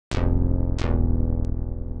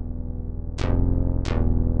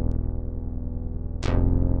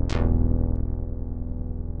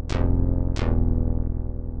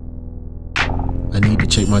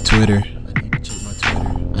my Twitter.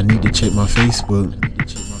 I need to check my Facebook.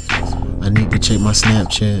 I need to check my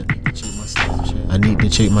Snapchat. I need to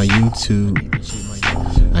check my YouTube.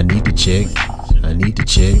 I need to check. I need to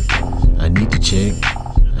check. I need to check.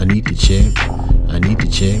 I need to check. I need to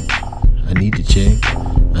check. I need to check.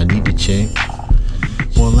 I need to check.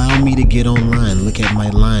 Well, allow me to get online, look at my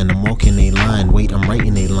line. I'm walking a line, wait, I'm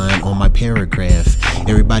writing a line on my paragraph.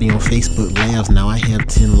 Everybody on Facebook laughs, now I have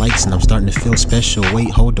 10 likes and I'm starting to feel special.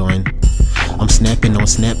 Wait, hold on. I'm snapping on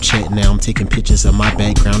Snapchat now, I'm taking pictures of my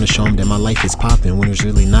background to show them that my life is popping when it's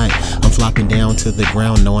really not. I'm flopping down to the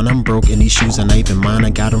ground knowing I'm broke and these shoes are not even mine.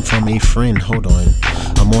 I got them from a friend, hold on.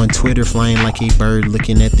 I'm on Twitter flying like a bird,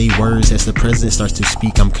 looking at their words. As the president starts to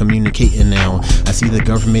speak, I'm communicating now. I see the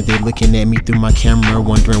government, they're looking at me through my camera,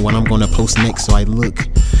 wondering what I'm gonna post next, so I look.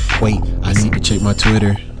 Wait, I need to check my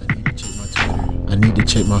Twitter. I need to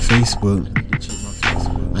check my Facebook.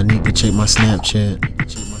 I need to check my Snapchat.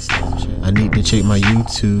 I need to check my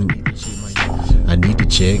YouTube. I need to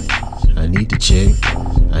check. I need to check.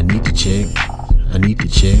 I need to check. I need to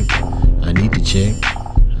check. I need to check.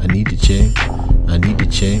 I need to check. I need to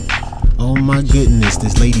check. Oh my goodness,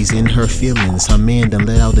 this lady's in her feelings. Her man done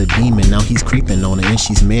let out a demon, now he's creeping on her and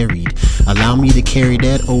she's married. Allow me to carry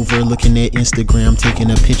that over, looking at Instagram,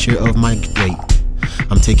 taking a picture of my, wait.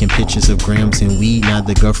 I'm taking pictures of grams and weed. Now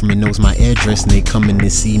the government knows my address and they coming to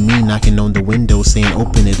see me, knocking on the window saying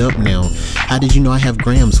open it up now. How did you know I have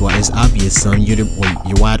grams? Well, it's obvious, son. You're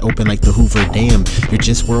wide open like the Hoover Dam. You're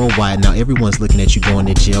just worldwide. Now everyone's looking at you going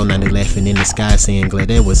to jail. Now they're laughing in the sky saying glad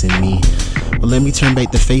that wasn't me. Well, let me turn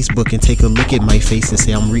back to Facebook and take a look at my face and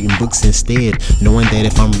say I'm reading books instead, knowing that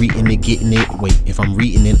if I'm reading it, if I'm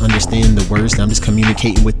reading and understanding the words, then I'm just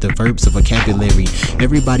communicating with the verbs of vocabulary.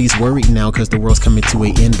 Everybody's worried now because the world's coming to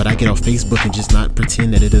an end, but I get off Facebook and just not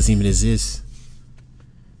pretend that it doesn't even exist.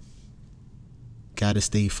 Gotta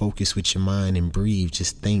stay focused with your mind and breathe,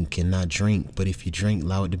 just think and not drink. But if you drink,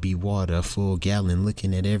 allow it to be water, a full gallon,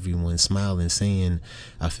 looking at everyone, smiling, saying,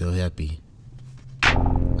 I feel happy.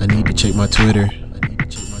 I need to check my Twitter.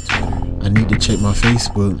 I need to check my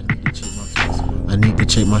Facebook. I need to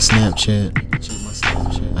check my Snapchat.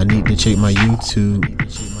 I need to check my YouTube.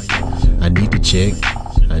 I need to check.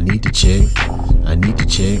 I need to check. I need to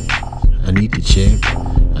check. I need to check.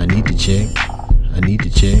 I need to check. I need to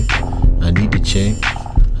check. I need to check.